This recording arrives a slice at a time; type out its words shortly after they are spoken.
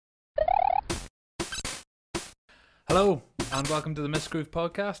Hello, and welcome to the Misgroove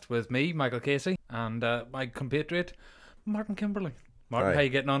podcast with me, Michael Casey, and my compatriot, Martin Kimberly. Martin, Right. how are you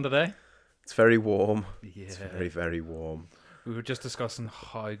getting on today? It's very warm. Yeah. It's very, very warm. We were just discussing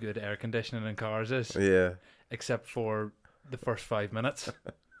how good air conditioning in cars is, Yeah. except for the first 5 minutes,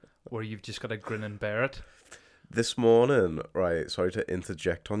 where you've just got to grin and bear it. This morning, right, sorry to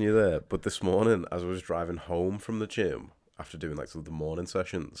interject on you there, but this morning, as I was driving home from the gym, after doing like some of the morning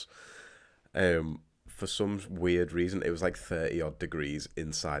sessions, for some weird reason, it was like 30 odd degrees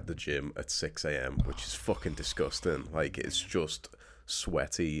inside the gym at 6 a.m, which is fucking disgusting. Like, it's just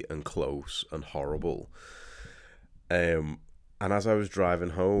sweaty and close and horrible. And as I was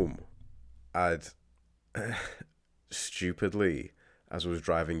driving home, I'd stupidly, as I was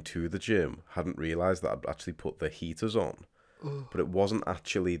driving to the gym, hadn't realised that I'd actually put the heaters on. But it wasn't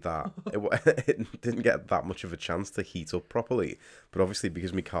actually that. It didn't get that much of a chance to heat up properly. But obviously,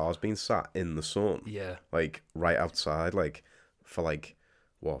 because my car's been sat in the sun, Yeah. like right outside, like for like,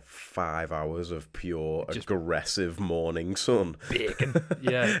 what, 5 hours of pure Just aggressive morning sun. bacon.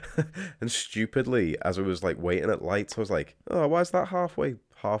 Yeah. And stupidly, as I was like waiting at lights, I was like, oh, why is that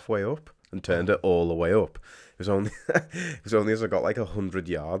halfway up? And turned it all the way up. It was only as I got like 100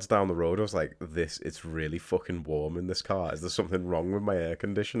 yards down the road, I was like, it's really fucking warm in this car. Is there something wrong with my air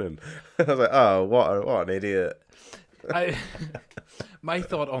conditioning? I was like, oh, what an idiot. My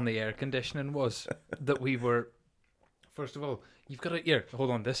thought on the air conditioning was that we were, first of all, you've got to, here, hold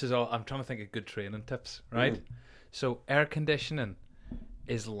on, this is all, I'm trying to think of good training tips, right? So air conditioning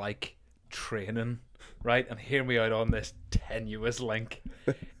is like training, right? And hear me out on this tenuous link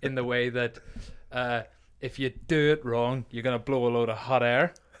in the way that if you do it wrong, you're going to blow a load of hot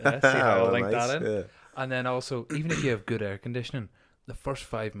air. See how I link that in? Yeah. And then also, even if you have good air conditioning, the first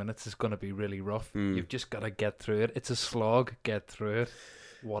 5 minutes is going to be really rough. You've just got to get through it. It's a slog. Get through it.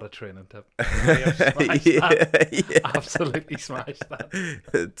 What a training tip. I have smashed that. Yeah. Absolutely smashed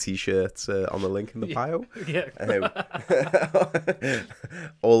that. T-shirts on the link in the bio. Yeah.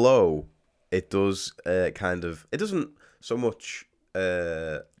 Although it does it doesn't so much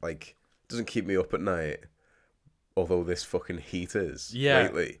doesn't keep me up at night, although this fucking heat is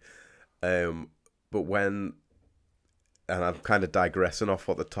lately. But when, and I'm kind of digressing off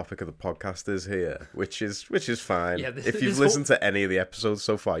what the topic of the podcast is here, which is fine. Yeah, if you've listened to any of the episodes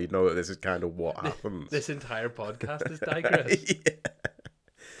so far, you know that this is kind of what happens. This entire podcast is digress. Yeah.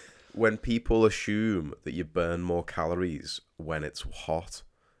 When people assume that you burn more calories when it's hot,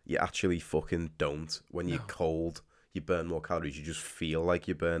 you actually fucking don't. When you're cold, you burn more calories. You just feel like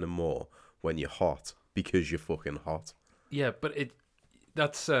you're burning more when you're hot because you're fucking hot. Yeah, but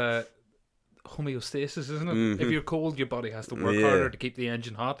that's homeostasis, isn't it? If you're cold, your body has to work harder to keep the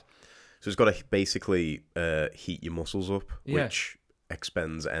engine hot. So it's got to basically heat your muscles up, which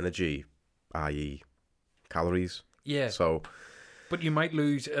expends energy, i.e. calories. Yeah. So, but you might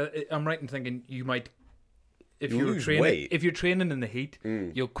lose. I'm right in thinking you might, if You you're lose training, weight. if you're training in the heat,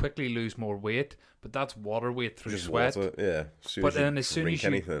 you'll quickly lose more weight. But that's water weight through just sweat. water, yeah. But then as soon as you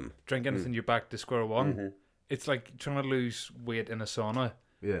drink anything. you're back to square one. It's like trying to lose weight in a sauna.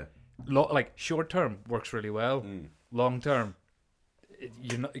 Yeah. Like short term works really well. Long term,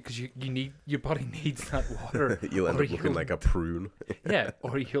 you're not, because you need, your body needs that water. You'll end or up looking like a prune. Yeah,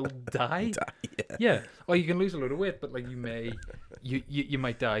 or you'll die. Yeah. Or you can lose a load of weight, but like you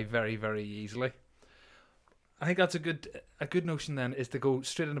might die very, very easily. I think that's a good notion then, is to go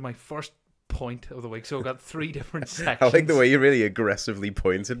straight into my first point of the week. So I've got 3 different sections. I like the way you really aggressively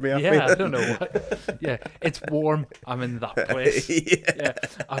pointed me at me. Yeah, I don't know what. Yeah, it's warm. I'm in that place. Yeah.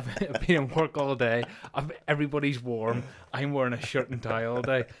 I've been in work all day. Everybody's warm. I'm wearing a shirt and tie all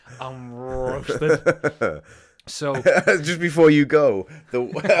day. I'm roasted. So just before you go,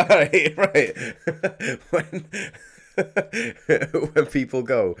 when people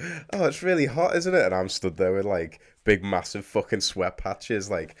go, oh, it's really hot, isn't it? And I'm stood there with like big, massive fucking sweat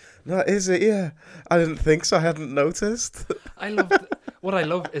patches. Like, no, is it? Yeah, I didn't think so. I hadn't noticed. What I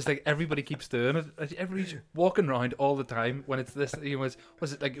love is like everybody keeps doing it. Everybody's walking around all the time when it's this.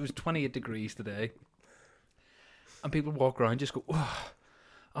 Was it like it was 28 degrees today, and people walk around just go, oh,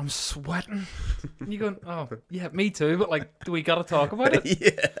 I'm sweating. And you're going, oh, yeah, me too. But like, do we got to talk about it?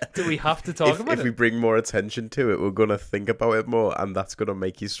 Yeah. Do we have to talk about it? If we bring more attention to it, we're going to think about it more, and that's going to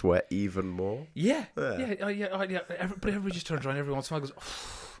make you sweat even more. Yeah. But everybody just turns around every once in a while and goes,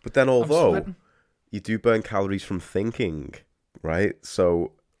 oh, but then although you do burn calories from thinking, right?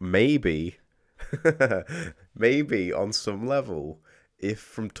 So maybe on some level, if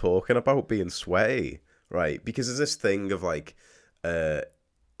from talking about being sweaty, right? Because there's this thing of like,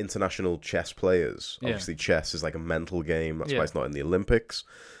 international chess players. Obviously, chess is like a mental game. That's why it's not in the Olympics.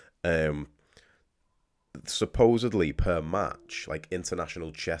 supposedly per match, like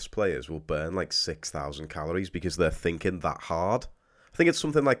international chess players will burn like 6,000 calories because they're thinking that hard. I think it's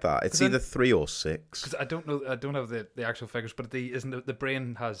something like that. It's either 3 or 6. Because I don't know, I don't have the actual figures, but the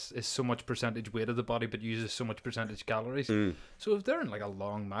brain is so much percentage weight of the body, but uses so much percentage calories. So if they're in like a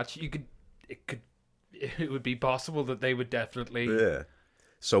long match, it would be possible that they would definitely. Yeah.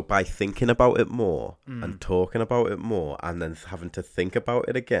 So by thinking about it more and talking about it more, and then having to think about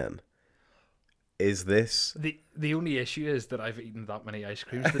it again, is this the only issue is that I've eaten that many ice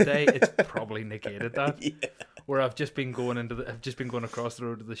creams today. It's probably negated that. Yeah. Where I've just been going across the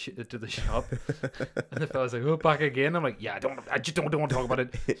road to the shop, and the fella's like, "Oh, back again." I'm like, "Yeah, I just don't want to talk about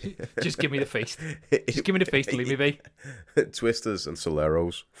it. Just give me the feast. Just give me the feast. Leave me be." Twisters and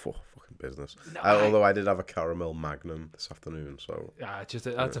Soleros for fucking business. No, although I did have a caramel Magnum this afternoon, so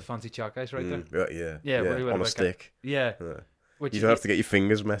that's a fancy chalk ice right there. Yeah. On a stick. Yeah. Which you don't have to get your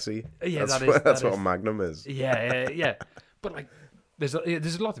fingers messy. Yeah, that's what a Magnum is. Yeah. But like, there's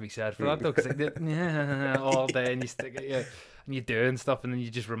a lot to be said for that though, because like, all day and you stick it, and you're doing stuff, and then you're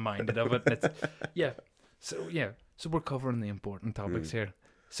just reminded of it. And so we're covering the important topics here.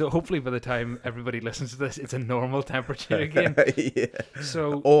 So hopefully by the time everybody listens to this, it's a normal temperature again. Yeah.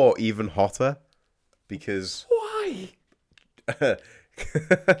 So or even hotter, because why?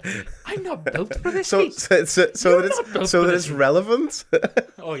 I'm not built for this. So that it's relevant.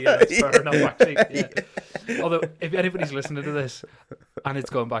 Oh yeah, that's fair enough. Actually, yeah. Although if anybody's listening to this and it's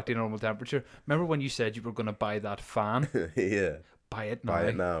going back to normal temperature, remember when you said you were going to buy that fan? Yeah. Buy it now. Buy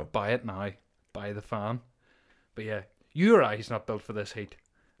it now. Buy it now. Buy the fan. But yeah, your eye's not built for this heat.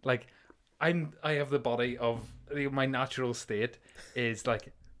 Like, I have the body of my natural state is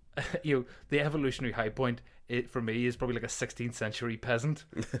like, the evolutionary high point. It for me is probably like a 16th century peasant,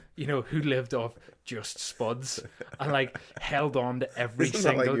 who lived off just spuds and like held on to every Isn't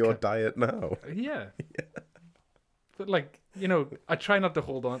single. That like your diet now. Yeah. But like, I try not to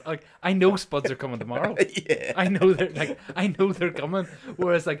hold on. Like, I know spuds are coming tomorrow. Yeah. I know they're coming.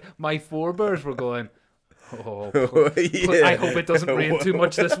 Whereas like my forebears were going, I hope it doesn't rain too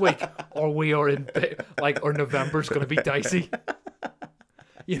much this week, or we are in or November's going to be dicey.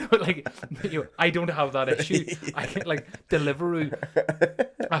 I don't have that issue. I can't Deliveroo.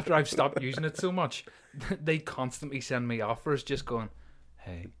 After I've stopped using it so much, they constantly send me offers, just going,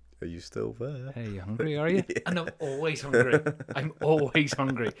 "Hey, are you still there? Hey, you hungry? Are you?" Yeah. And I'm always hungry. I'm always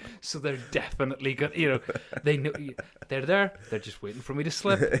hungry. So they're definitely good. They know they're there. They're just waiting for me to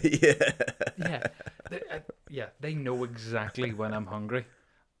slip. Yeah. They know exactly when I'm hungry.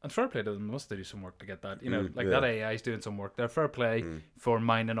 And fair play to them, must do some work to get that. That AI is doing some work there. Fair play for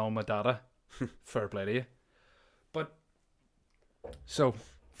mining all my data. Fair play to you. But, so,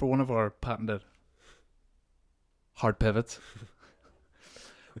 for one of our patented hard pivots,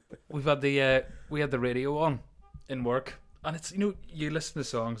 we had the radio on in work. And it's, you listen to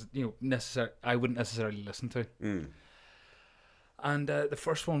songs, I wouldn't necessarily listen to. And the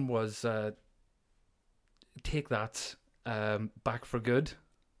first one was Take That, Back for Good.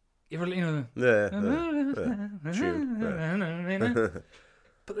 You ever,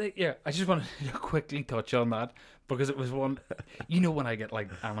 But I just wanted to quickly touch on that because it was one. When I get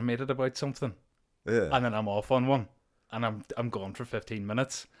animated about something, and then I'm off on one, and I'm gone for 15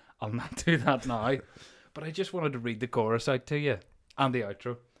 minutes. I'll not do that now. But I just wanted to read the chorus out to you and the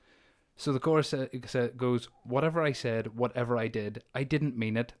outro. So the chorus goes, "Whatever I said, whatever I did, I didn't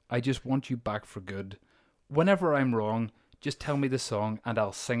mean it. I just want you back for good. Whenever I'm wrong, just tell me the song and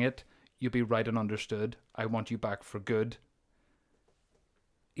I'll sing it. You'll be right and understood. I want you back for good."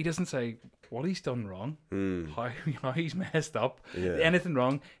 He doesn't say what he's done wrong, how he's messed up, anything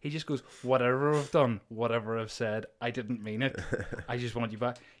wrong. He just goes, "Whatever I've done, whatever I've said, I didn't mean it. I just want you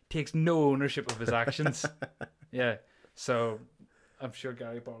back." He takes no ownership of his actions. Yeah. So I'm sure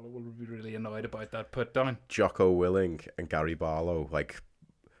Gary Barlow will be really annoyed about that put down. Jocko Willing and Gary Barlow,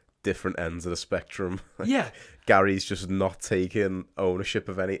 different ends of the spectrum. Yeah. Gary's just not taking ownership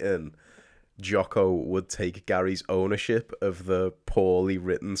of anything. Jocko would take Gary's ownership of the poorly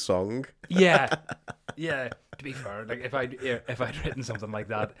written song. Yeah. To be fair, if I'd written something like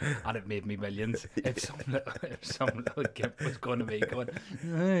that and it made me millions, if some little gimp was going to me going,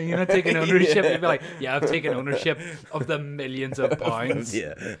 "You're not taking ownership," you'd be like, "Yeah, I've taken ownership of the millions of pounds.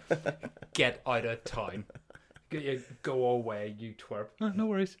 Yeah. Get out of town. Go away, you twerp." No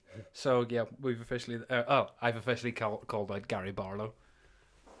worries. So yeah, I've officially called out Gary Barlow,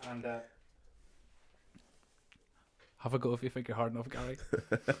 and have a go if you think you're hard enough, Gary.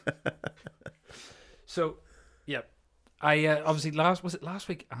 So, yeah, I obviously last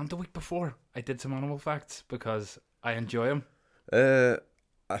week and the week before I did some animal facts because I enjoy them.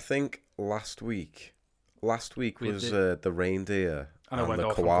 I think last week last week We was did- the reindeer And I and went the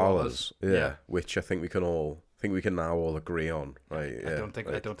off on koalas. koalas. Yeah, Yeah. which I think we can now all agree on. Right? I Yeah, don't think.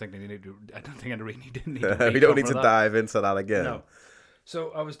 I right. don't think they need to. I don't think I really need to. We don't need to recover that. dive into that again. No.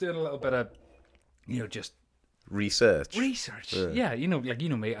 So I was doing a little bit of, just Research. Yeah, you know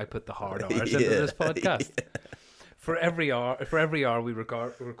me. I put the hard hours Yeah. into this podcast. For every hour we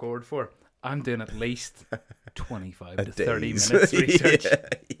record for, I'm doing at least 25 to 30 days. minutes research.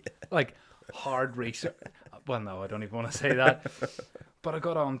 Yeah. Like hard research. Well, no, I don't even want to say that. But I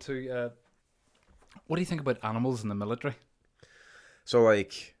got on to what do you think about animals in the military? So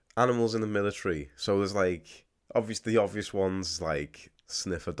like animals in the military. So there's like the obvious ones like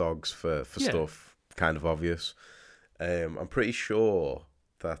sniffer dogs for Yeah. stuff. Kind of obvious. I'm pretty sure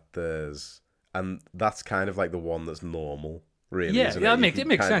that and that's kind of like the one that's normal. Really, Yeah, isn't yeah, it? it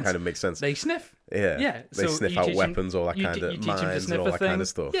makes sense. Kind of makes sense. They sniff. Yeah, Yeah, They so sniff you out teach them- weapons, all that you kind te- of you teach them to mines sniff and all a that kind thing. of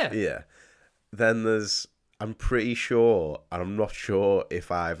stuff. Yeah. Then I'm pretty sure, and I'm not sure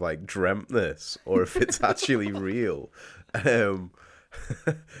if I've like dreamt this or if it's actually real.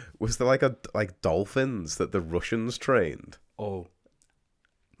 Was there like dolphins that the Russians trained? Oh,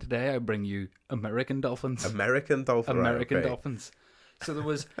 today I bring you American dolphins. American dolphins. American right, okay. dolphins. So there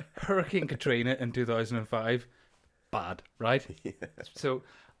was Hurricane Katrina in 2005. Bad, right? Yeah. So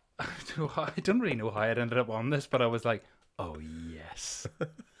I don't really know how I ended up on this, but I was like, oh yes.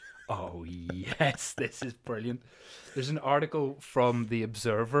 Oh yes, this is brilliant. There's an article from The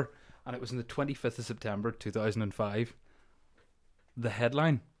Observer, and it was on the 25th of September 2005. The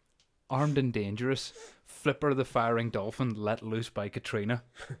headline: Armed and dangerous, Flipper the firing dolphin let loose by Katrina.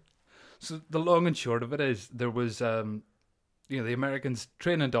 So the long and short of it is, there was the Americans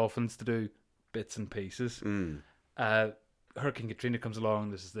training dolphins to do bits and pieces. Hurricane Katrina comes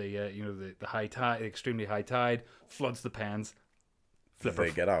along. This is the high tide, the extremely high tide, floods the pens. Flipper,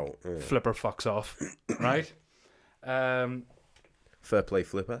 They get out. Yeah. Flipper fucks off, right? Fair play,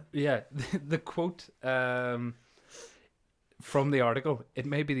 Flipper. Yeah, the quote from the article: "It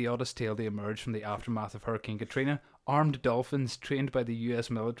may be the oddest tale to emerge from the aftermath of Hurricane Katrina. Armed dolphins trained by the U.S.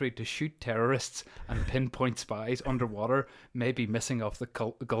 military to shoot terrorists and pinpoint spies underwater may be missing off the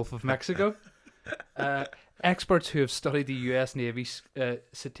Gulf of Mexico." Experts who have studied the U.S. Navy's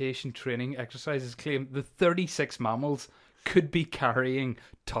cetacean training exercises claim the 36 mammals could be carrying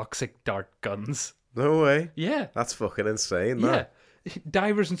toxic dart guns. No way. Yeah. That's fucking insane. Yeah. That.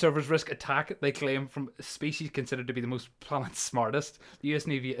 Divers and surfers risk attack, they claim, from a species considered to be the most planet smartest. The US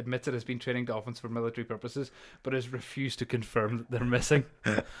Navy admits it has been training dolphins for military purposes, but has refused to confirm that they're missing.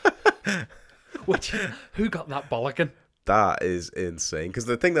 Who got that bollocking? That is insane. Because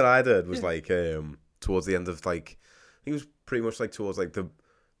the thing that I did was towards the end of I think it was pretty much towards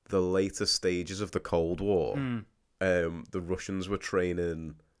the later stages of the Cold War. The Russians were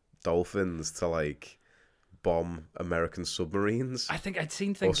training dolphins to bomb American submarines. I think I'd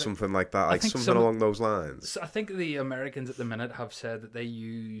seen things or something like that. Something along those lines. So I think the Americans at the minute have said that they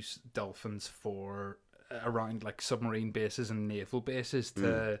use dolphins for around submarine bases and naval bases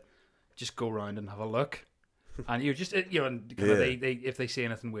to just go around and have a look. And they if they see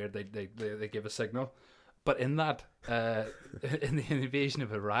anything weird, they give a signal. But in that in the invasion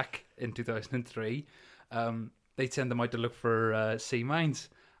of Iraq in 2003, they'd send them out to look for sea mines,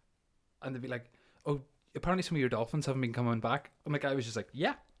 and they'd be like, "Oh, apparently some of your dolphins haven't been coming back." And the guy was just like,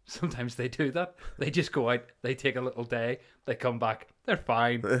 "Yeah, sometimes they do that. They just go out, they take a little day, they come back, they're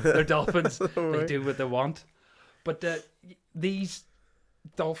fine. They're dolphins. They do what they want." But these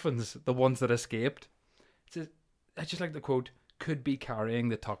dolphins, the ones that escaped, I just like the quote, "could be carrying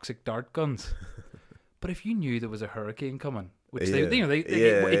the toxic dart guns." But if you knew there was a hurricane coming, which it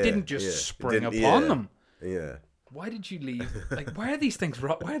didn't just spring upon them. Yeah. Why did you leave? Why are these things?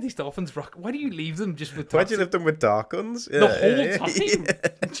 Why are these dolphins? Why do you leave them just with? Why do you leave them with dart guns? The whole time,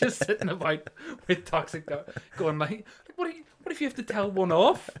 just sitting about with toxic dart, going what if you have to tell one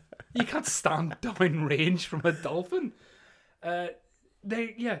off? You can't stand down range from a dolphin. There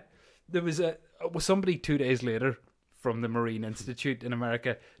was somebody 2 days later from the Marine Institute in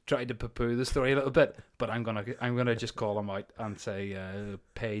America tried to poo-poo the story a little bit, but I'm gonna just call him out and say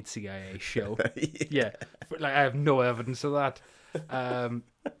paid CIA show. Yeah, I have no evidence of that.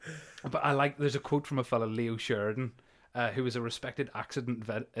 But there's a quote from a fellow, Leo Sheridan, who was a respected accident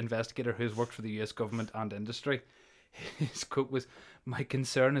investigator who has worked for the US government and industry. His quote was, "My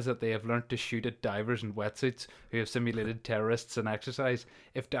concern is that they have learnt to shoot at divers in wetsuits who have simulated terrorists in exercise.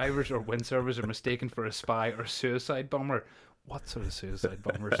 If divers or windsurfers are mistaken for a spy or suicide bomber," what sort of suicide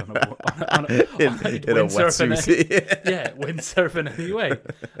bombers on a wetsuit? Yeah, windsurfing anyway.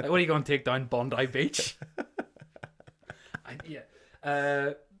 What are you going to take down Bondi Beach?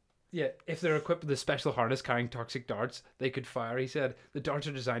 Yeah, if they're equipped with a special harness carrying toxic darts, they could fire. He said the darts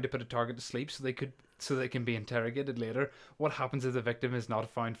are designed to put a target to sleep, so they can be interrogated later. What happens if the victim is not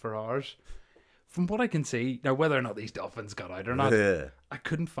found for hours? From what I can see, now whether or not these dolphins got out or not, Yeah. I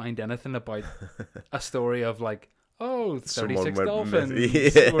couldn't find anything about a story of like, oh, 36 Someone dolphins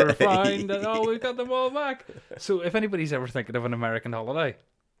yeah. were found, and oh, we got them all back. So if anybody's ever thinking of an American holiday,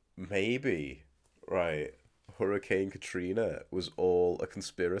 Maybe, right, Hurricane Katrina was all a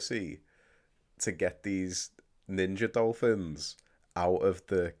conspiracy to get these ninja dolphins out of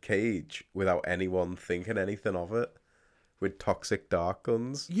the cage without anyone thinking anything of it, with toxic dart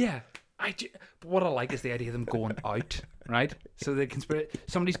guns. yeah. But what I like is the idea of them going out, right? So the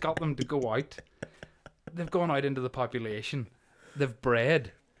somebody's got them to go out. They've gone out into the population. They've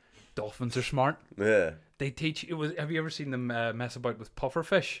bred. Dolphins are smart. Yeah. They teach. Have you ever seen them mess about with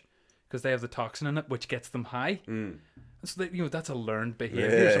pufferfish? Because they have the toxin in it, which gets them high. So that's a learned behavior.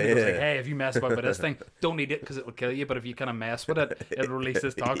 Yeah, Somebody goes like, yeah. "Hey, if you mess about with this thing, don't eat it because it will kill you. But if you kind of mess with it, it'll release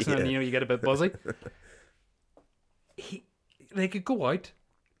this toxin, and you get a bit buzzy." They could go out.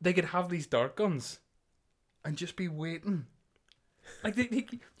 They could have these dart guns, and just be waiting. Like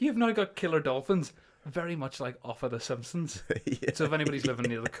you have now got killer dolphins, very much like off of The Simpsons. Yeah. So if anybody's living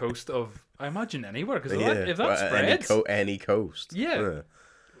near the coast of, I imagine anywhere, because Yeah. if that spreads, Any coast. Yeah.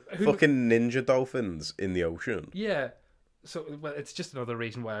 Fucking ninja dolphins in the ocean. yeah. So it's just another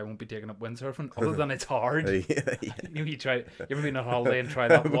reason why I won't be taking up windsurfing, other than it's hard. Yeah. You ever been on holiday and tried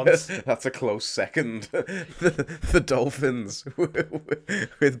that once? That's a close second. The dolphins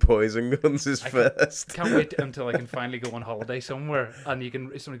with poison guns is first. Can't wait until I can finally go on holiday somewhere, and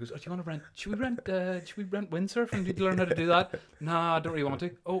somebody goes, "Oh, do you want to rent? Should we rent windsurfing? Did you learn how to do that?" Nah, I don't really want to.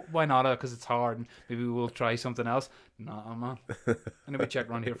 Oh, why not? Because it's hard. And maybe we'll try something else. Nah, man. And then we check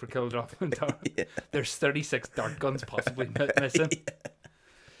around here for killer dolphin. Yeah. There's 36 dart guns possibly missing. Yeah.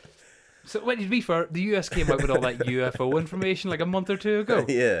 So, wait, to be fair, the US came out with all that UFO information like a month or two ago.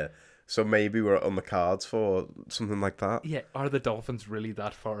 Yeah. So maybe we're on the cards for something like that. Yeah, are the dolphins really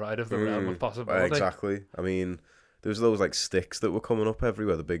that far out of the realm of possibility? Exactly. I mean, there was those like sticks that were coming up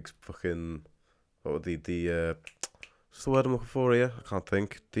everywhere. The big fucking, what were the what's the word I'm looking for here? I can't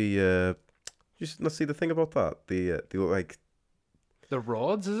think. Just not see the thing about that. They look like the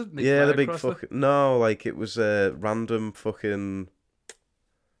rods, is it? They yeah, fly the big across fucking no, like it was random fucking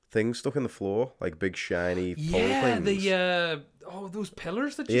things stuck in the floor, like big shiny pole things. Those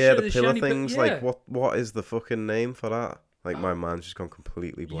pillars that you yeah, share, the pillar shiny things. yeah. Like what is the fucking name for that? Like my mind's just gone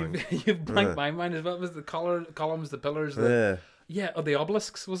completely blank. You've blanked my mind as well. Was the columns, the pillars? Or the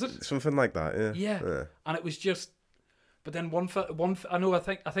obelisks, was it? Something like that. Yeah. And it was just. But then I know. I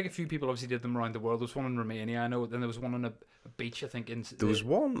think a few people obviously did them around the world. There was one in Romania, I know. Then there was one on a beach, I think. There was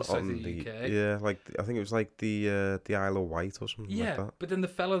one the south on of the UK. Yeah, like I think it was like the Isle of Wight or something like that. But then the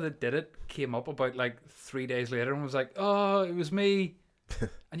fella that did it came up about like 3 days later and was like, "Oh, it was me,"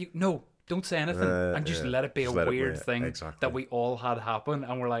 and don't say anything, and just let it be a weird thing that we all had happen,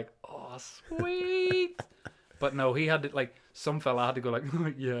 and we're like, "Oh, sweet." But no, he had to, like, some fella had to go like,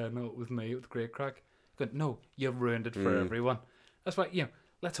 "Yeah, no, it was me. It was great crack." But no, you've ruined it for everyone. That's why,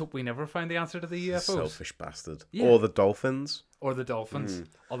 let's hope we never find the answer to the UFOs. Selfish bastard. Yeah. Or the dolphins.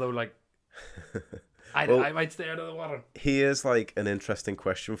 Although, like, I might stay out of the water. Here's, like, an interesting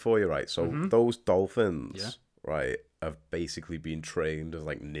question for you, right? So, those dolphins, right, have basically been trained as,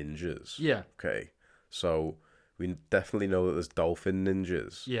 like, ninjas. Yeah. Okay. So, we definitely know that there's dolphin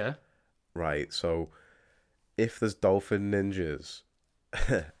ninjas. Yeah. Right. So, if there's dolphin ninjas...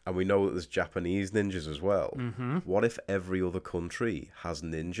 and we know that there's Japanese ninjas as well. What if every other country has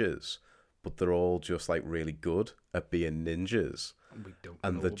ninjas, but they're all just like really good at being ninjas,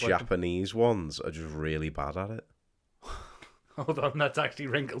 and the Japanese ones are just really bad at it? Hold on, that's actually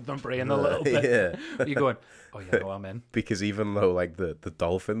wrinkled my brain a little bit. Yeah. You're going, oh yeah, no, I'm in. Because even though like the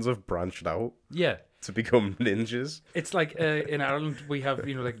dolphins have branched out, to become ninjas, it's like in Ireland we have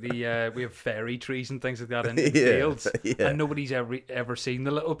we have fairy trees and things like that in fields, and nobody's ever seen the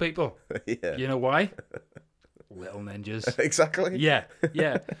little people. You know why? Little ninjas. Exactly. Yeah.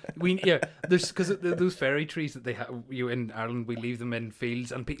 There's because those fairy trees that they have in Ireland, we leave them in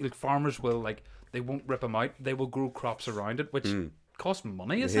fields, and people, like farmers, will like they won't rip them out. They will grow crops around it, which cost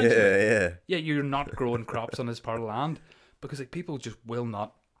money essentially. Yeah. You're not growing crops on this part of land because like people just will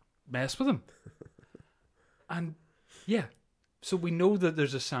not mess with them. And so we know that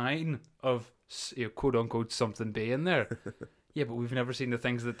there's a sign of quote unquote something being there. But we've never seen the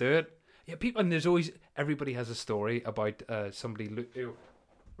things that do it. Yeah, people, and there's always everybody has a story about somebody,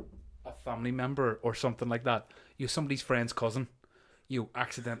 a family member or something like that. Somebody's friend's cousin. you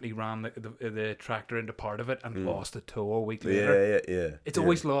accidentally ran the tractor into part of it and lost a toe a week Yeah, later. yeah. It's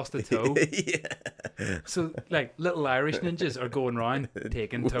always lost a toe. Yeah. So, like, little Irish ninjas are going around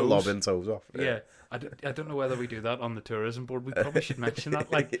taking toes. Lobbing toes off. Yeah. I don't know whether we do that on the tourism board. We probably should mention that.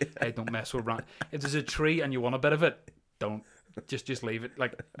 Like, hey, don't mess with Ryan. If there's a tree and you want a bit of it, don't. Just leave it.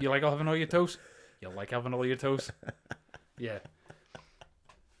 Like, you like having all your toes? You'll like having all your toes. Yeah.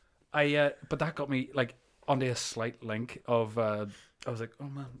 But that got me, like, onto a slight link of, I was like, oh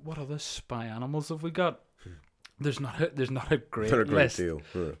man, what other spy animals have we got? There's not a great list. Deal.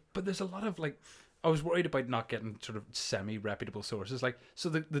 Yeah. But there's a lot of, like, I was worried about not getting sort of semi-reputable sources. Like, so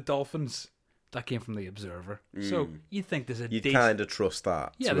the dolphins, that came from the Observer. So you'd think there's a You'd decent... kind of trust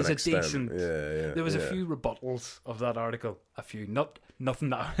that. Yeah, to there's an a extent. decent... Yeah. There was a few rebuttals of that article. A few. Nothing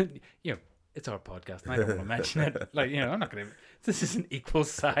that... You know, it's our podcast and I don't want to mention it. Like, you know, I'm not going to... This isn't equal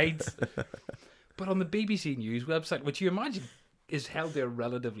sides. But on the BBC News website, which you imagine is held to a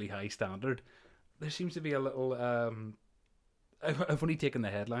relatively high standard, there seems to be a little... I've only taken the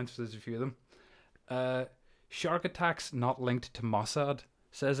headlines, so there's a few of them. Shark attacks not linked to Mossad,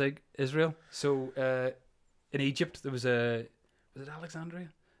 says Israel. So in Egypt, there was was it Alexandria?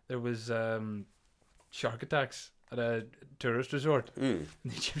 There was shark attacks at a tourist resort. The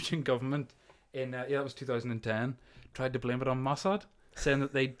Egyptian government that was 2010, tried to blame it on Mossad, saying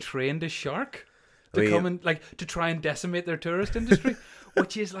that they trained a shark to come and to try and decimate their tourist industry,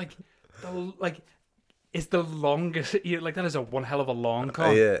 which is it's the longest. That is one hell of a long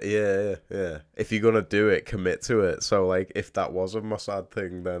con. Yeah. If you're gonna do it, commit to it. So, like, if that was a Mossad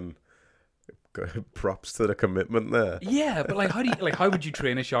thing, then props to the commitment there. Yeah, but how would you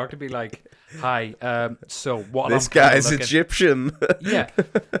train a shark to be like, hi, so what? This guy's Egyptian. Yeah,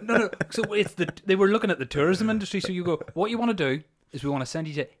 no. So they were looking at the tourism industry. So you go, what you want to do is we want to send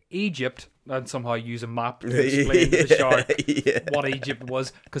you to Egypt and somehow use a map to explain to the shark what Egypt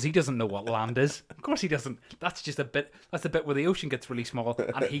was, because he doesn't know what land is. Of course he doesn't. That's just a bit. That's the bit where the ocean gets really small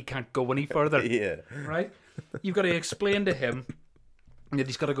and he can't go any further. Yeah. Right. You've got to explain to him that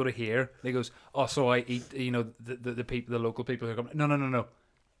he's got to go to here. And he goes, oh, so I eat, the people, the local people who come. No.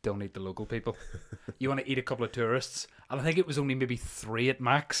 Don't eat the local people. You want to eat a couple of tourists, and I think it was only maybe 3 at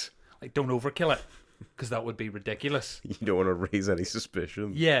max. Like, don't overkill it, because that would be ridiculous. You don't want to raise any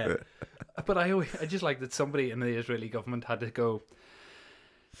suspicion. Yeah, but I just like that somebody in the Israeli government had to go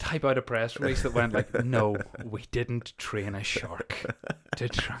type out a press release that went like, "No, we didn't train a shark to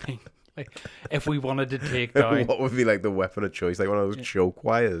try." Like, if we wanted to take down... What would be like the weapon of choice? Like one of those choke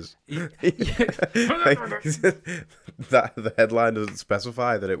wires? Yeah. That the headline doesn't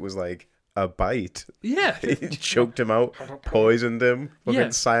specify that it was like a bite. Yeah. He choked him out, poisoned him,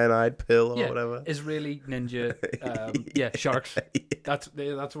 fucking cyanide pill or whatever. Israeli ninja, sharks. That's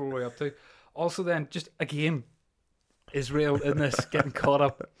what we're up to. Also then, just again, Israel in this, getting caught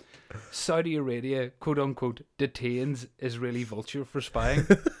up. Saudi Arabia, quote unquote, detains Israeli vulture for spying.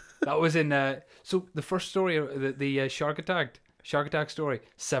 That was in so the first story, the shark attack story,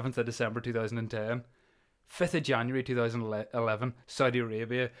 7th of December 2010. 5th of January 2011, Saudi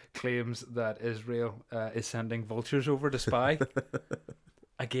Arabia claims that Israel is sending vultures over to spy.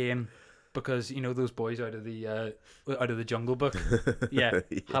 Again, because those boys out of the Jungle Book, had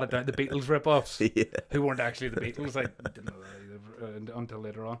it down, the Beatles rip-offs, who weren't actually the Beatles. I didn't know that either, until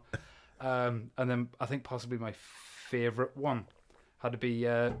later on. And then I think possibly my favourite one had to be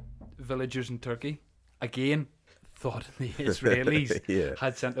villagers in Turkey. Again, thought the Israelis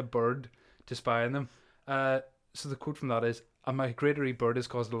had sent a bird to spy on them. So the quote from that is, a migratory bird has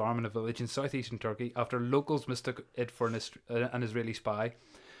caused alarm in a village in southeastern Turkey after locals mistook it for an Israeli spy.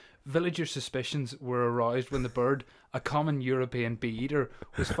 Villagers' suspicions were aroused when the bird, a common European bee-eater,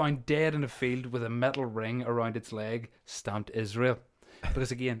 was found dead in a field with a metal ring around its leg stamped Israel.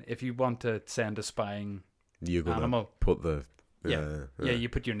 Because again, if you want to send a spying animal, put the you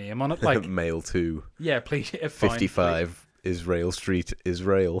put your name on it, like mail to please 55 Israel Street,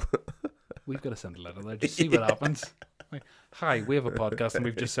 Israel. We've got to send a letter there. Just see what happens. Like, hi, we have a podcast and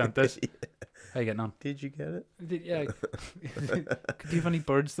we've just sent this. How you getting on? Did you get it? Do you have any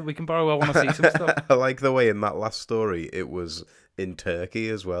birds that we can borrow? I want to see some stuff. I like the way in that last story it was in Turkey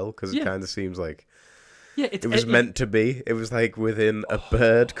as well, because it kind of seems like it was meant to be. It was like within a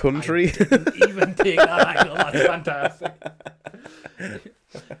bird country. I didn't even take that angle. That's fantastic.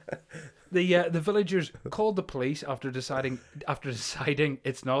 The villagers called the police after deciding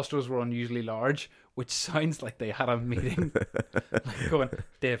its nostrils were unusually large, which sounds like they had a meeting, like going,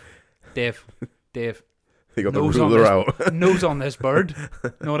 Dave. They got the ruler out. Nose on this bird.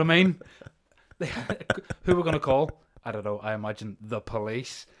 Know what I mean? Who we're going to call? I don't know. I imagine the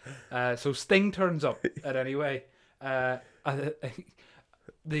police. So Sting turns up at anyway. for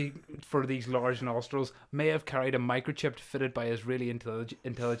these large nostrils may have carried a microchip fitted by Israeli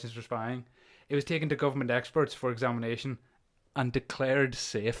intelligence for spying. It was taken to government experts for examination and declared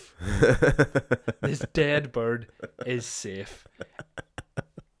safe. This dead bird is safe.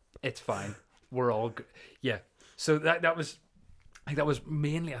 It's fine. We're all good. Yeah. So that was, I think that was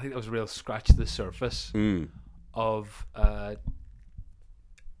mainly, a real scratch the surface of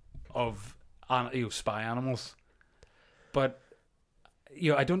spy animals. But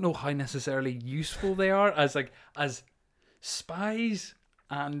I don't know how necessarily useful they are as spies.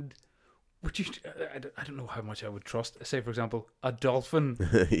 And would you? I don't know how much I would trust. Say, for example, a dolphin.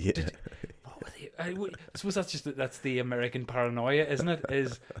 Yeah. What were they? I suppose that's the American paranoia, isn't it?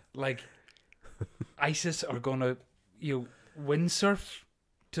 Is like ISIS are gonna windsurf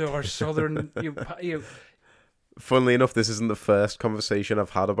to our southern. Funnily enough, this isn't the first conversation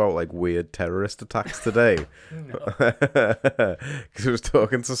I've had about like weird terrorist attacks today. Because I was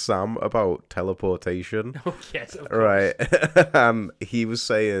talking to Sam about teleportation. Oh yes, of course. Right. And he was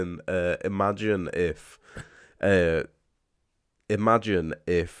saying, imagine if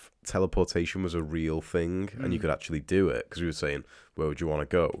teleportation was a real thing and you could actually do it. Because we were saying, where would you want to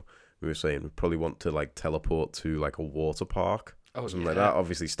go? We were saying we'd probably want to like teleport to like a water park or something like that.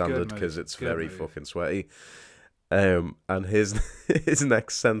 Obviously standard because it's very fucking sweaty. And his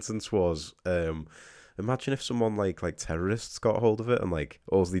next sentence was, imagine if someone like terrorists got hold of it and like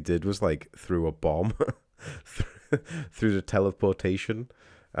all they did was like threw a bomb through the teleportation,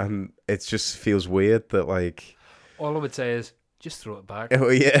 and it just feels weird that like. All I would say is just throw it back. Oh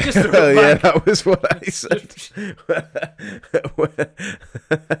yeah, just throw it back. Yeah, that was what I said.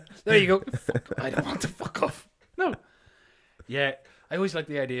 There you go. I don't want to fuck off. No. Yeah, I always like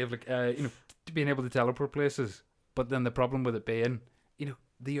the idea of being able to teleport places. But then the problem with it being,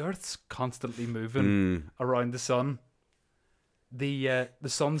 the Earth's constantly moving around the sun. The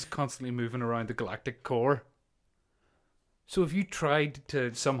sun's constantly moving around the galactic core. So if you tried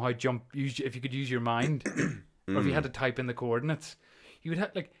to somehow if you could use your mind, or if you had to type in the coordinates, you would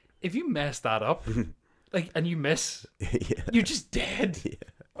have if you mess that up, and you miss, you're just dead,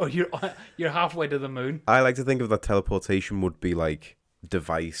 or you're halfway to the moon. I like to think of that teleportation would be like.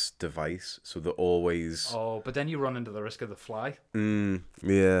 Device, so they're always. Oh, but then you run into the risk of the fly.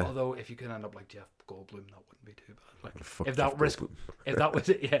 Yeah. Although if you could end up like Jeff Goldblum, that wouldn't be too bad. Like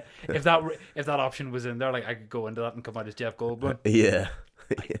if that option was in there, like I could go into that and come out as Jeff Goldblum. Yeah.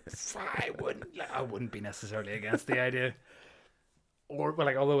 I wouldn't be necessarily against the idea. Or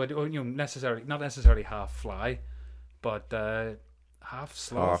although not necessarily half fly, but half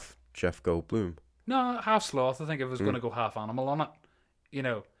sloth. Half Jeff Goldblum. No, half sloth. I think if I was going to go half animal on it.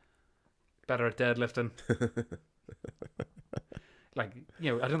 Better at deadlifting. I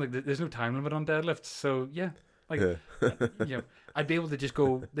don't think there's no time limit on deadlifts. So yeah, I'd be able to just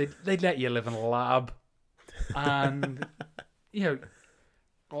go. They'd let you live in a lab, and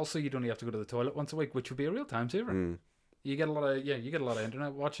also you'd only have to go to the toilet once a week, which would be a real time saver. You get a lot of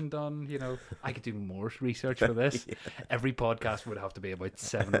internet watching done. I could do more research for this. Every podcast would have to be about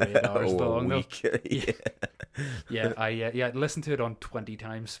 7 or 8 hours long. A week. I listen to it on 20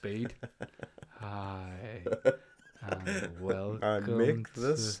 times speed. Hi, and welcome. I'm Mick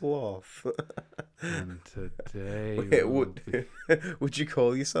the Sloth. And today, would you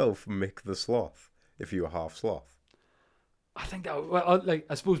call yourself Mick the Sloth if you were half sloth? I think that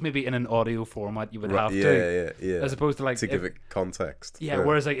I suppose maybe in an audio format you would have to, as opposed to give it context. Yeah,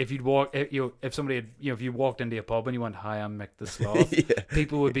 whereas if you'd walk, if somebody had, if you walked into a pub and you went, "Hi, I'm Mick the Sloth,"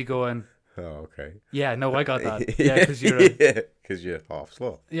 people would be going, "Oh, okay." Yeah, no, I got that. Yeah, because you're half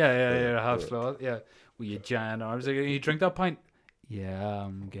sloth. Yeah, you're a half sloth. Yeah, with your giant arms. You drink that pint. Yeah,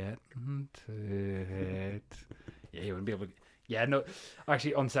 I'm getting to it. Yeah, you wouldn't be able to. Yeah, no.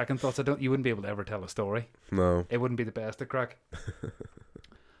 Actually, on second thoughts, you wouldn't be able to ever tell a story. No. It wouldn't be the best to crack.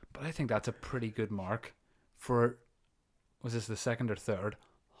 But I think that's a pretty good mark for. Was this the second or third?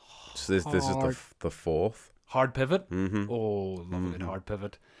 So this is the fourth. Hard pivot. Mm-hmm. Oh, love a good hard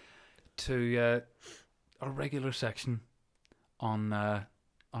pivot. To a regular section on a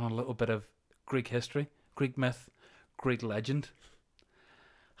little bit of Greek history, Greek myth, Greek legend.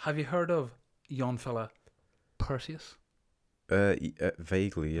 Have you heard of yon fella Perseus?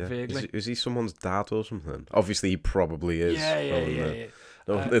 Vaguely, yeah. Vaguely. Is he someone's dad or something? Obviously, he probably is. Yeah.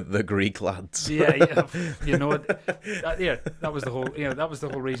 The Greek lads. Yeah. You know what? That was the whole. That was the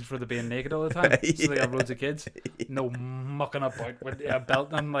whole reason for the being naked all the time. So they have loads of kids. No mucking up with a belt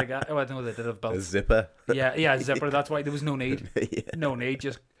and like that. Oh, I don't know they did have belts. A zipper. Yeah, zipper. That's why there was no need. No need.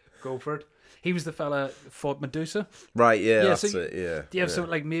 Just go for it. He was the fella fought Medusa. Right, yeah, Yeah, that's so it, yeah. Yeah, so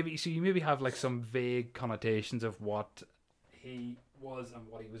like you maybe have like some vague connotations of what he was and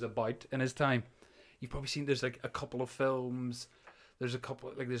what he was about in his time. You've probably seen there's like a couple of films. There's a couple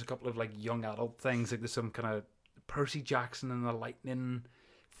of like young adult things. Like there's some kind of Percy Jackson and the Lightning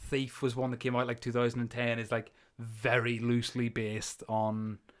Thief was one that came out like 2010. Is like very loosely based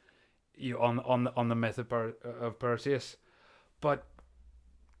on on the myth of Perseus, but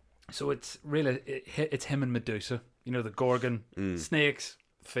so it's really it's him and Medusa. You know, the gorgon, snakes,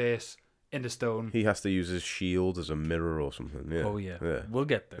 face into stone. He has to use his shield as a mirror or something. Yeah. Oh yeah, yeah. we'll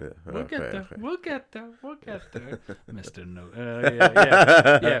get there. Yeah. We'll get there. Okay. We'll get there. We'll get there. Mister No.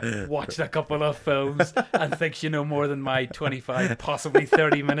 Yeah. Watched a couple of films and thinks you know more than my 25, possibly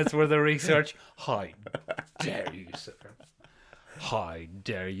 30 minutes worth of research. How dare you, sir? How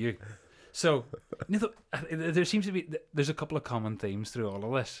dare you? So, there seems to be there's a couple of common themes through all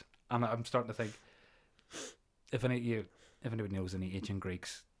of this, and I'm starting to think if anybody knows any ancient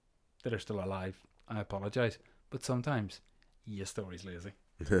Greeks that are still alive, I apologise, but sometimes your story's lazy.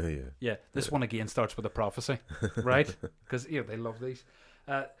 Yeah. This one again starts with a prophecy, right? Because they love these.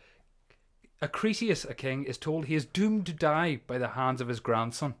 Acrisius, a king, is told he is doomed to die by the hands of his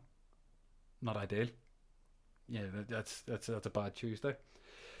grandson. Not ideal. Yeah, that's a bad Tuesday.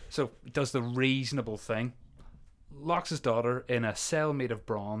 So he does the reasonable thing, locks his daughter in a cell made of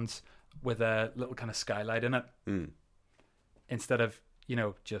bronze with a little kind of skylight in it, instead of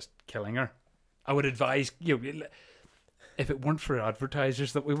just killing her. I would advise if it weren't for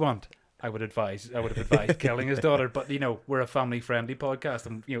advertisers that we want, I would have advised killing his daughter. But we're a family friendly podcast,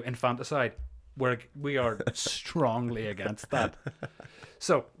 and infanticide, we are strongly against that.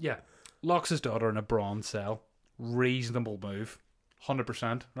 So yeah, locks his daughter in a bronze cell. Reasonable move.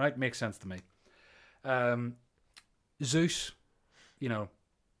 100%, right? Makes sense to me. Zeus,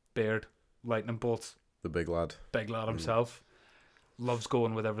 beard, lightning bolts. The big lad. Big lad himself. Loves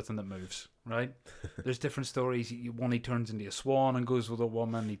going with everything that moves, right? There's different stories. One, he turns into a swan and goes with a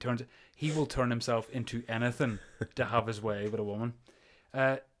woman. He will turn himself into anything to have his way with a woman.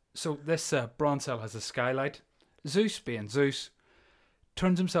 So this bronze cell has a skylight. Zeus, being Zeus,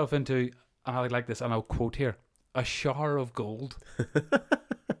 turns himself into, and I like this, and I'll quote here, a shower of gold.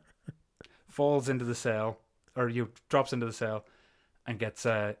 Falls into the cell, or drops into the cell, and gets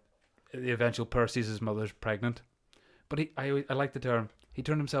the eventual Perseus' mother's pregnant. But I like the term. He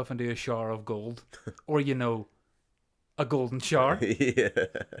turned himself into a shower of gold, or a golden shower. Yeah.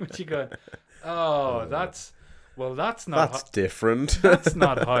 Which you go, that's not. That's different. That's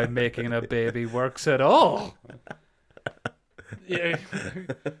not how making a baby works at all. Yeah.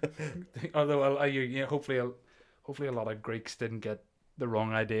 Although hopefully a lot of Greeks didn't get the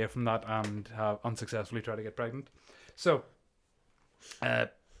wrong idea from that and have unsuccessfully tried to get pregnant. So,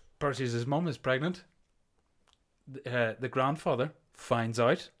 Perseus' mum is pregnant. The grandfather finds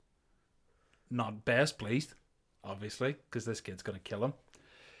out. Not best pleased, obviously, because this kid's going to kill him.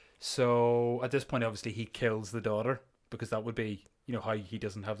 So, at this point, obviously, he kills the daughter, because that would be, how he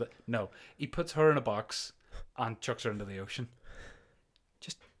doesn't have that. No, he puts her in a box and chucks her into the ocean.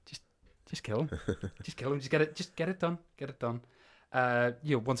 Just kill him. Just kill him. Just get it done. Get it done.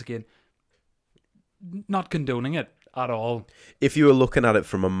 Once again, not condoning it at all. If you were looking at it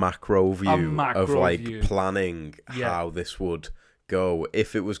from a macro view view. Planning how this would go,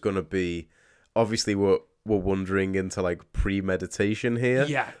 if it was going to be, obviously we're wandering into like premeditation here.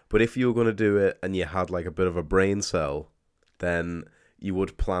 Yeah. But if you were going to do it and you had like a bit of a brain cell, then you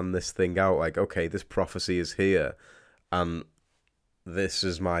would plan this thing out. Like, okay, this prophecy is here, and this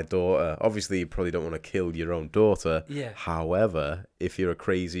is my daughter. Obviously, you probably don't want to kill your own daughter. Yeah. However, if you're a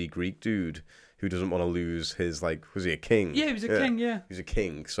crazy Greek dude who doesn't want to lose his, was he a king? Yeah, he was a king, yeah. He was a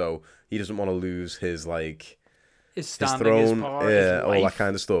king, so he doesn't want to lose his, his standing, his throne, his power, his all that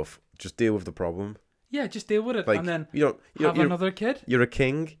kind of stuff. Just deal with the problem. Yeah, just deal with it, and then have another kid. You're a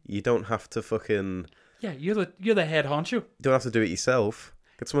king. You don't have to fucking... Yeah, you're the head honcho. You don't have to do it yourself.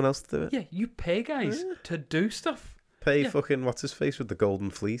 Get someone else to do it. Yeah, you pay guys to do stuff. Pay fucking what's his face with the golden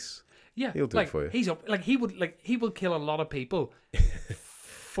fleece. Yeah, he'll do it for you. He's up. He will kill a lot of people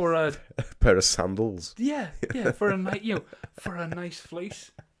for a pair of sandals. Yeah, for a for a nice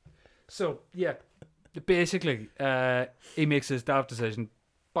fleece. So yeah, basically, he makes his daft decision,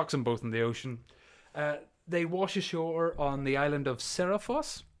 bucks them both in the ocean. They wash ashore on the island of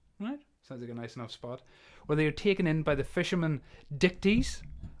Seriphos. Right, sounds like a nice enough spot, where they are taken in by the fisherman Dictys,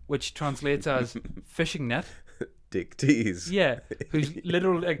 which translates as fishing net. Dictys. Yeah, who's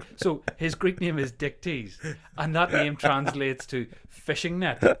literally so his Greek name is Dictys, and that name translates to fishing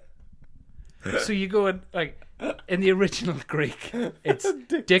net. So you go and in the original Greek, it's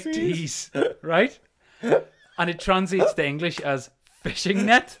dictes, right? And it translates to English as fishing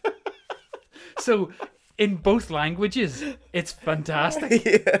net. So in both languages, it's fantastic.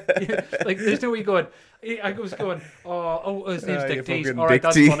 Yeah. Like, there's no way going. I was going, his name's you Dicties. fucking All right,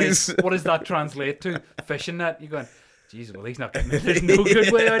 that's Dicties. funny. What does that translate to? Fishing net. You're going, Jesus, well, he's not getting it. There's no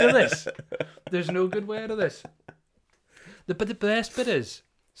good way out of this. There's no good way out of this. But the best bit is,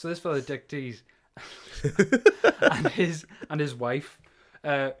 so this fellow Dicties and his wife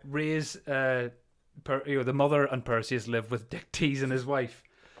raise the mother and Perseus live with Dicties and his wife.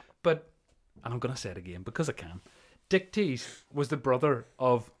 But, and I'm going to say it again because I can, Dicties was the brother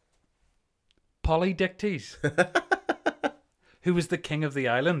of Polydictes, who was the king of the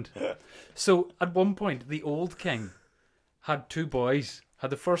island. So at one point, the old king had two boys. Had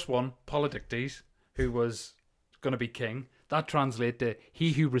the first one, Polydictes, who was going to be king. That translates to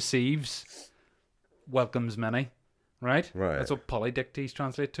he who receives welcomes many. Right? That's what Polydictes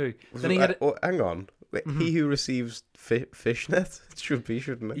translate to. Then he had hang on. Wait, he who receives fishnet? It should be,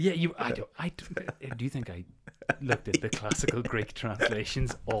 shouldn't it? Yeah, do you think I looked at the classical Greek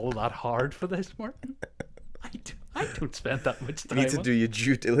translations all that hard for this, Martin? I don't spend that much time. You need to do your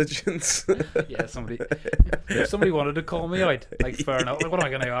due diligence. Yeah, if somebody wanted to call me out, like, fair enough. Like, what am I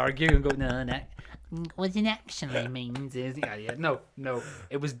going to argue and go, no, what it actually means is, no,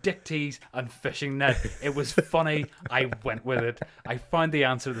 it was dicties and fishing net. It was funny. I went with it. I found the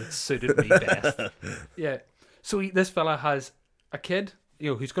answer that suited me best. Yeah. So this fella has a kid,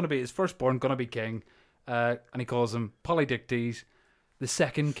 who's going to be his firstborn, going to be king, and he calls him Polydictes. The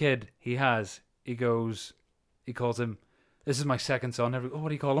second kid he calls him, this is my second son. What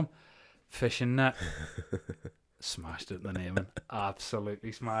do you call him? Fishing net. Smashed it in the naming.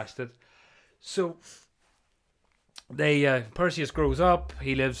 Absolutely smashed it. So Perseus grows up.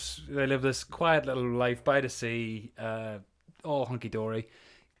 They live this quiet little life by the sea, all hunky dory.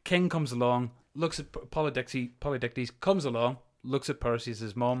 King comes along, looks at Polydictes comes along, looks at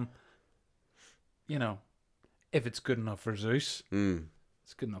Perseus's mum. If it's good enough for Zeus,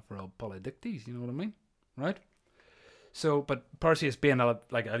 it's good enough for old Polydictes. You know what I mean, right? So, but Perseus, being a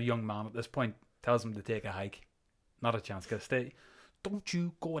young man at this point, tells him to take a hike. Not a chance. Gotta stay. Don't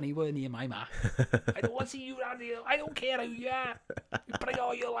you go anywhere near my ma. I don't want to see you around here. I don't care who you are. Bring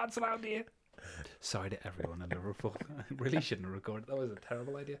all your lads around here. Sorry to everyone in Liverpool. I really shouldn't have recorded. That was a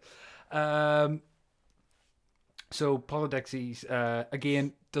terrible idea. So Polydictes,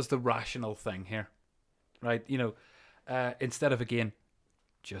 again, does the rational thing here. Right? Instead of, again,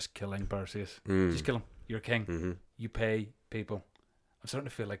 just killing Perseus. Just kill him. You're king. Mm-hmm. You pay people. I'm starting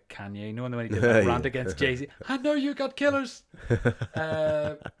to feel like Kanye, when he did that rant against Jay-Z. I know you got killers.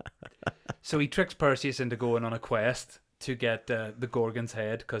 So he tricks Perseus into going on a quest to get the Gorgon's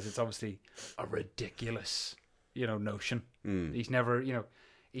head, because it's obviously a ridiculous, notion. He's never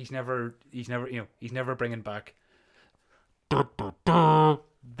bringing back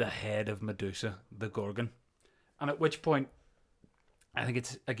the head of Medusa, the Gorgon. And at which point, I think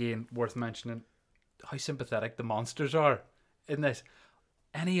it's again worth mentioning how sympathetic the monsters are in this.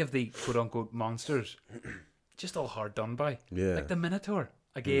 Any of the quote-unquote monsters, just all hard done by. Yeah. Like the Minotaur,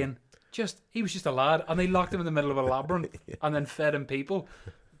 again, he was just a lad, and they locked him in the middle of a labyrinth and then fed him people.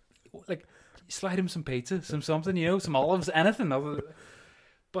 Like, slide him some pizza, something, some olives, anything.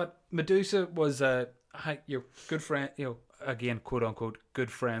 But Medusa was your good friend, again, quote-unquote,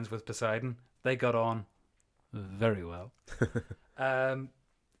 good friends with Poseidon. They got on very well.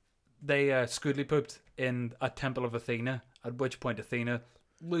 They scoodly pooped in a temple of Athena, at which point Athena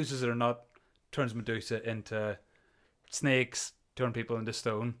loses it or not, turns Medusa into snakes, turn people into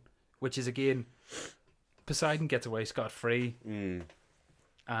stone, which is, again, Poseidon gets away scot-free,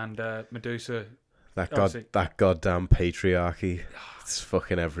 and Medusa... That goddamn patriarchy, it's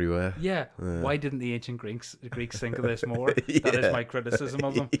fucking everywhere. Yeah. Why didn't the ancient Greeks think of this more? That is my criticism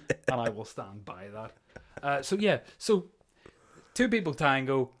of them, and I will stand by that. So two people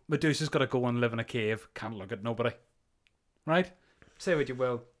tango, Medusa's got to go and live in a cave, can't look at nobody. Right? Say what you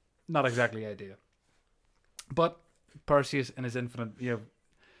will, not exactly ideal. But Perseus, in his infinite,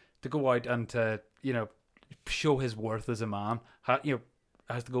 to go out and to, show his worth as a man, has to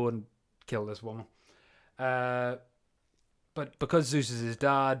go and kill this woman. But because Zeus is his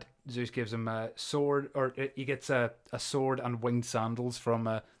dad, Zeus gives him a sword, or he gets a sword and winged sandals from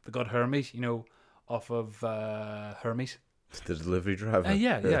the god Hermes, off of Hermes. The delivery driver.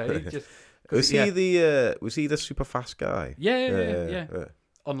 Yeah. He just, was he the super fast guy? Yeah.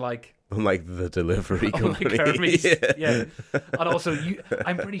 unlike the delivery company. Hermes. Yeah. And also,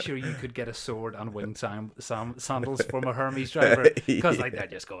 I'm pretty sure you could get a sword and winged sandals from a Hermes driver because like they're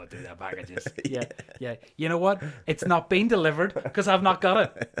just going through their packages. Yeah. You know what? It's not been delivered because I've not got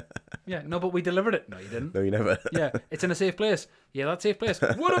it. Yeah. No, but we delivered it. No, you didn't. No, you never. Yeah. It's in a safe place. Yeah, that safe place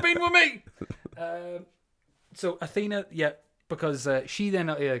would have been with me. So Athena, yeah, because she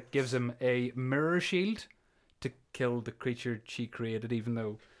then gives him a mirror shield to kill the creature she created, even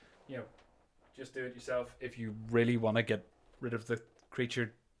though, just do it yourself if you really want to get rid of the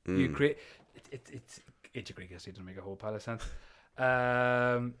creature you create. It's Greek, it doesn't make a whole pile of sense.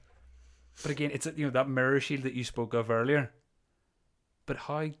 But again, it's that mirror shield that you spoke of earlier. But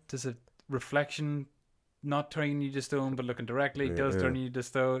how does a reflection not turning you to stone, but looking directly does turn you to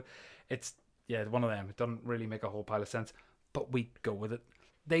stone? It's one of them. It doesn't really make a whole pile of sense, but we go with it.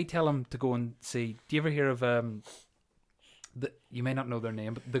 They tell him to go and see. Do you ever hear of you may not know their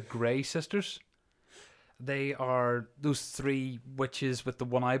name, but the Grey Sisters? They are those 3 witches with the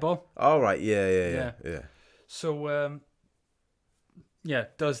one eyeball. Oh, right. Yeah. So,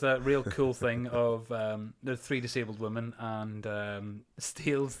 does that real cool thing of the 3 disabled women and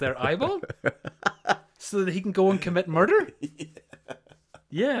steals their eyeball so that he can go and commit murder.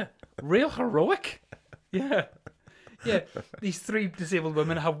 Yeah, real heroic. Yeah. These 3 disabled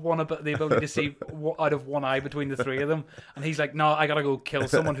women have the ability to see out of one eye between the 3 of them, and he's like, "No, I gotta go kill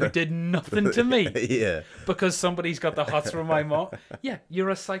someone who did nothing to me." Yeah, because somebody's got the hots from my mom. Yeah, you're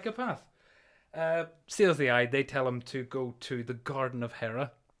a psychopath. Steals the eye. They tell him to go to the Garden of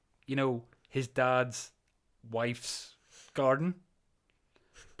Hera. His dad's wife's garden,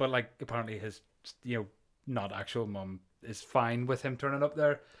 but like apparently his not actual mum is fine with him turning up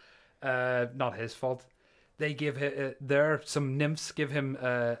there. Not his fault. They give him some nymphs give him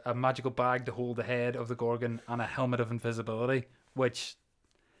a magical bag to hold the head of the gorgon and a helmet of invisibility, which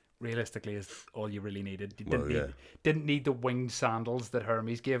realistically is all you really needed. You didn't need the winged sandals that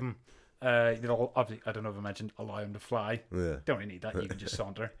Hermes gave him. Obviously, I don't know if I mentioned allow him to fly. Yeah. Don't really need that. You can just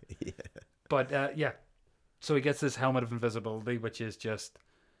saunter. Yeah. But so he gets this helmet of invisibility, which is just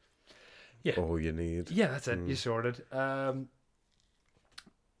all you need. Yeah, that's it. You sorted.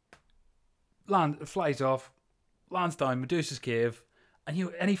 Flies off, lands down Medusa's cave,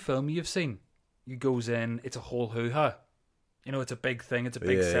 and any film you've seen, he goes in, it's a whole hoo-ha. It's a big thing, it's a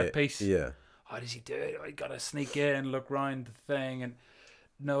big set piece. Yeah. How does he do it? He gotta sneak in, look round the thing, and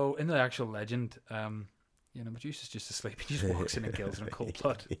no, in the actual legend, Medusa's just asleep. He just walks in and kills her in cold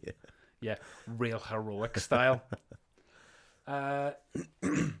blood. Yeah, real heroic style.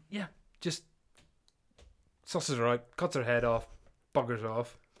 Just susses her out, cuts her head off, buggers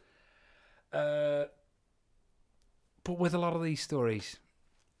off. But with a lot of these stories,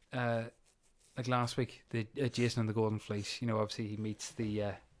 like last week, the Jason and the Golden Fleece. Obviously he meets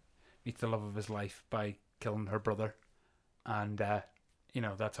the love of his life by killing her brother, and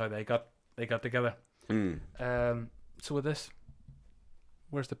that's how they got together. So with this,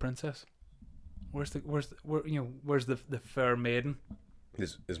 where's the princess? Where's the fair maiden?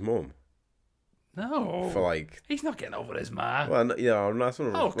 His mum. No, for he's not getting over his ma. Well, that's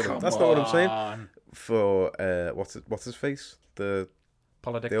not what I'm saying. For what's his face? The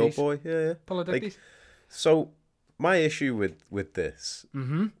old boy, yeah. Polydictes. So my issue with this,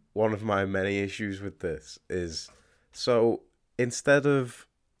 one of my many issues with this is, so instead of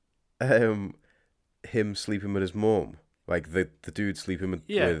him sleeping with his mum, like the dude sleeping with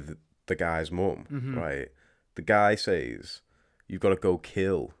the guy's mum, right? The guy says, "You've got to go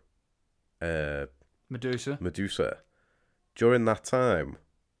kill." Medusa. During that time,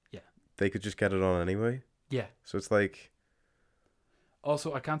 they could just get it on anyway. Yeah. So it's like.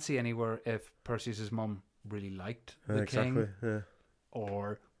 Also, I can't see anywhere if Perseus's mum really liked the king,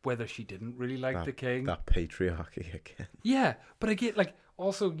 or whether she didn't really like the king. That patriarchy again. Yeah, but again,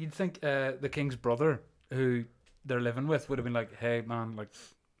 also you'd think the king's brother, who they're living with, would have been like, "Hey man,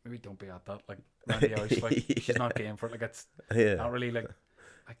 maybe don't be at that around the house. She's not game for it. It's not really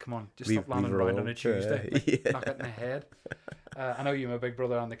come on, just stop landing around on a Tuesday. Knock it in the head." I know you're my big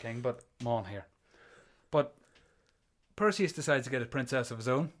brother and the king, but come on here. But Perseus decides to get a princess of his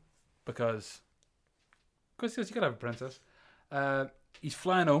own because you gotta have a princess. He's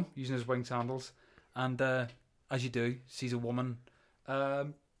flying home using his winged sandals, and as you do, sees a woman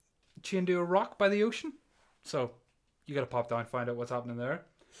chained to a rock by the ocean. So you gotta pop down and find out what's happening there.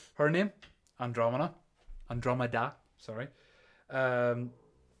 Her name, Andromeda. Sorry.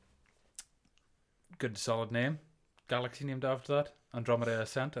 Good solid name. Galaxy named after that. Andromeda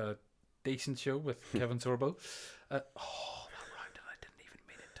Ascent, a decent show with Kevin Sorbo. That rhymed and I didn't even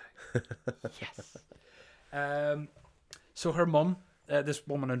mean it to. Yes. So her mum this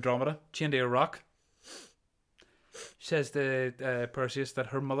woman Andromeda chained to a rock. She says to Perseus that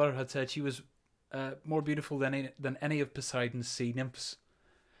her mother had said she was more beautiful than any of Poseidon's sea nymphs.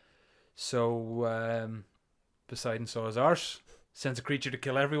 So Poseidon saw his arse, sends a creature to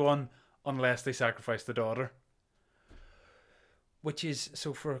kill everyone unless they sacrifice the daughter. Which is,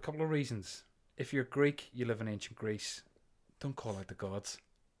 so for a couple of reasons. If you're Greek, you live in ancient Greece, don't call out the gods.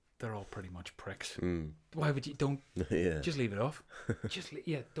 They're all pretty much pricks. Why would you? Don't. Just leave it off.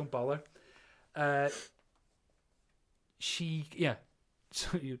 Don't bother. So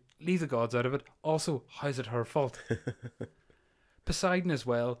you leave the gods out of it. Also, how's it her fault? Poseidon as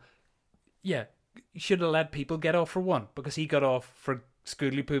well. Yeah, should have let people get off for one, because he got off for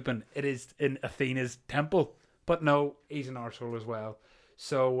schooly pooping. It is in Athena's temple. But no, he's an arsehole as well.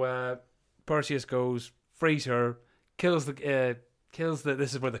 So Perseus goes, frees her, kills the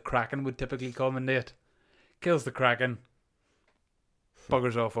this is where the Kraken would typically culminate. Kills the Kraken,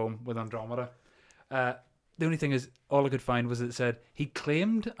 buggers off home with Andromeda. The only thing is, all I could find was it said he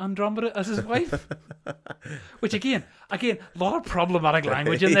claimed Andromeda as his wife. Which again, a lot of problematic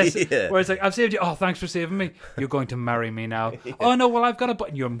language in this. Where it's like, I've saved you. Oh, thanks for saving me. You're going to marry me now. Oh no, well I've got a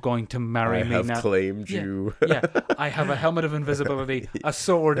button. You're going to marry me now. I have claimed you. I have a helmet of invisibility, a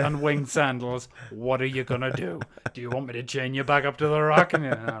sword, and winged sandals. What are you gonna do? Do you want me to chain you back up to the rock? And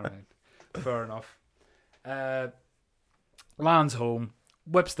all right, fair enough. Lands home,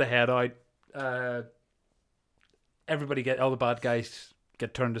 whips the head out. All the bad guys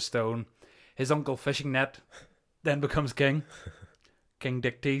get turned to stone. His uncle Fishing Net then becomes king. King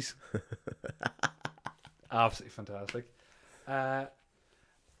Dictes. Absolutely fantastic. And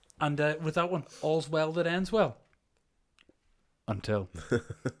with that one, all's well that ends well. Until.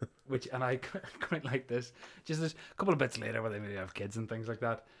 I quite like this. Just there's a couple of bits later where they maybe have kids and things like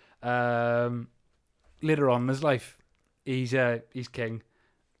that. Later on in his life, he's king.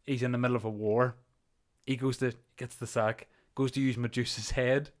 He's in the middle of a war. He gets the sack, goes to use Medusa's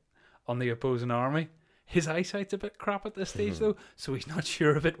head on the opposing army. His eyesight's a bit crap at this stage though, so he's not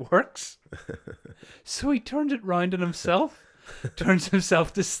sure if it works. So he turns it round on himself, turns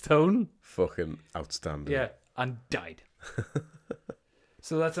himself to stone. Fucking outstanding. Yeah, and died.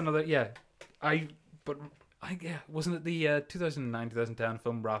 So that's another, wasn't it the 2009-2010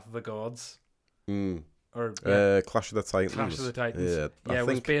 film Wrath of the Gods? Or Clash of the Titans. Clash of the Titans. Yeah, it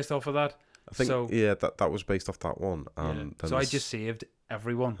was based off of that. I think so, that was based off that one. So I just saved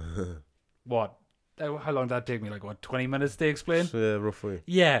everyone. What? How long did that take me? 20 minutes to explain? Yeah, roughly.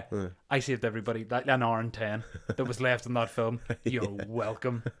 Yeah. I saved everybody. An hour and 10 that was left in that film. You're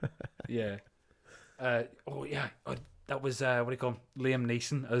welcome. Yeah. That was, what do you call him? Liam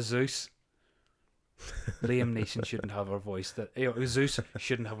Neeson as Zeus. Liam Neeson shouldn't have a voice that... Zeus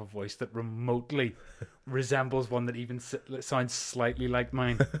shouldn't have a voice that remotely resembles one that even sounds slightly like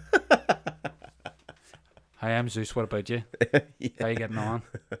mine. Hi, I'm Zeus. What about you? How you getting on?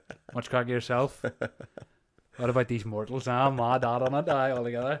 Much crack yourself? What about these mortals? My dad on it. All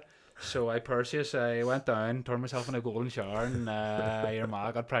together. So Perseus, I went down, turned myself in a golden shower, and your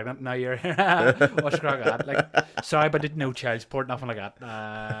ma got pregnant. Now you're what's crack at? Sorry, but didn't know child support, nothing like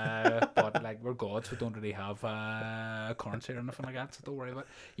that. But we're gods, we don't really have currency or nothing like that, so don't worry about it.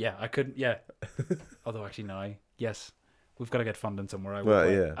 Yeah, I couldn't. Yeah. Although actually now, yes. We've got to get funding somewhere.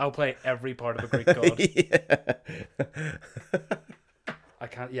 I'll play every part of a Greek god. I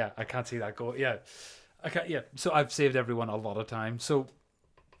can't see that go. Yeah. I can't. Yeah. So I've saved everyone a lot of time. So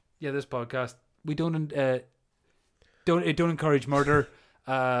yeah, this podcast, we don't encourage murder.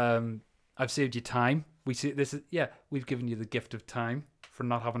 I've saved you time. We've given you the gift of time for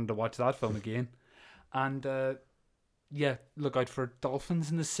not having to watch that film again. And look out for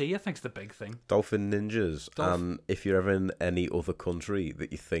dolphins in the sea. I think it's the big thing. Dolphin ninjas. And if you're ever in any other country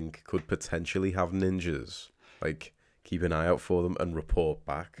that you think could potentially have ninjas, keep an eye out for them and report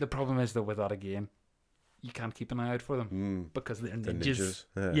back. The problem is though with that again, you can't keep an eye out for them because they're ninjas.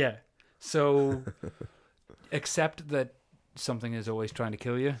 Yeah. So accept that something is always trying to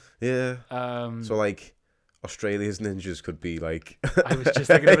kill you. Yeah. Australia's ninjas could be I was just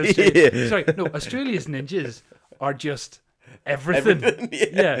thinking of Australia. Yeah. Sorry, no, Australia's ninjas are just everything.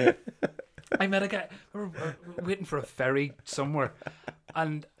 Yeah. I met a guy, we were waiting for a ferry somewhere,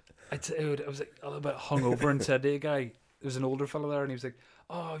 and I was a little bit hungover and said to a guy, there was an older fellow there, and he was like,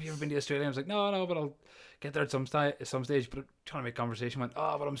 "Oh, have you ever been to Australia?" I was like, "No, but I'll get there at some stage." But trying to make conversation, went,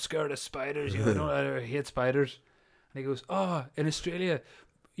 "Oh, but I'm scared of spiders. I hate spiders." And he goes, "Oh, in Australia,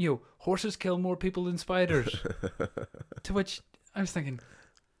 horses kill more people than spiders." To which I was thinking,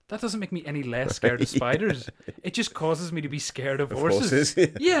 that doesn't make me any less scared of spiders. It just causes me to be scared of horses.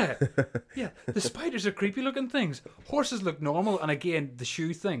 Yeah. Yeah. The spiders are creepy looking things. Horses look normal. And again, the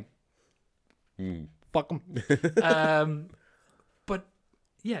shoe thing. Fuck them. But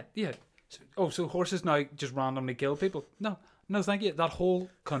yeah. So horses now just randomly kill people? No, thank you. That whole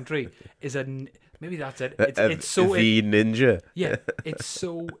country is maybe that's it. It's so the ninja. Yeah, it's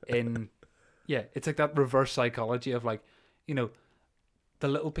so in. Yeah, it's like that reverse psychology of like, you know, the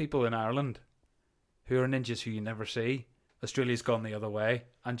little people in Ireland who are ninjas who you never see. Australia's gone the other way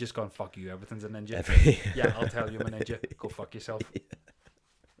and just gone, fuck you, everything's a ninja. Yeah, I'll tell you I'm a ninja. Go fuck yourself.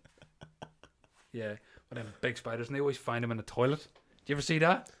 Yeah, but then big spiders, and they always find them in the toilet. Do you ever see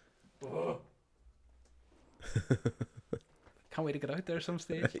that? Oh. Can't wait to get out there some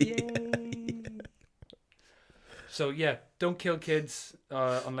stage. Yay! So yeah, don't kill kids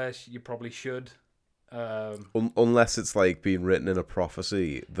unless you probably should. Unless it's like being written in a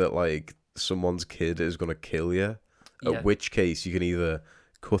prophecy that like someone's kid is going to kill you. Yeah. At which case you can either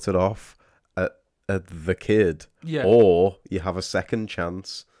cut it off at the kid, or you have a second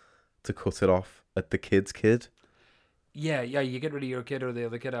chance to cut it off at the kid's kid. Yeah, you get rid of your kid or the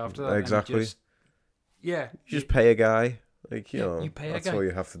other kid after that. Exactly. You just pay a guy. Like, you know, you pay that's a guy. all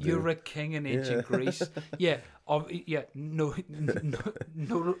you have to do. You're a king in ancient Greece. Yeah.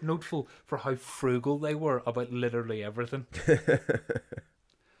 Noteful for how frugal they were about literally everything.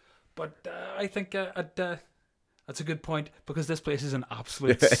 But I think that's a good point, because this place is an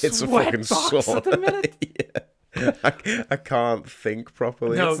absolute it's a fucking box at the minute. Yeah. I can't think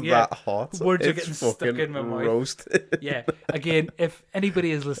properly. No, it's that hot. Words are it's getting stuck in my mouth. Roasted. Yeah. Again, if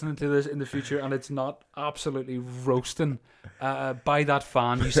anybody is listening to this in the future and it's not absolutely roasting, buy that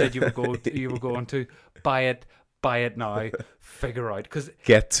fan you said you were going to. Buy it now. Figure out, because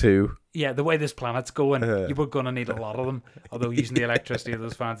get two. Yeah, the way this planet's going, you were going to need a lot of them. Although using the electricity of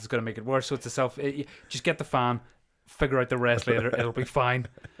those fans is going to make it worse. So it's just get the fan. Figure out the rest later. It'll be fine.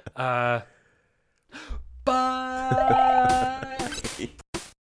 Bye.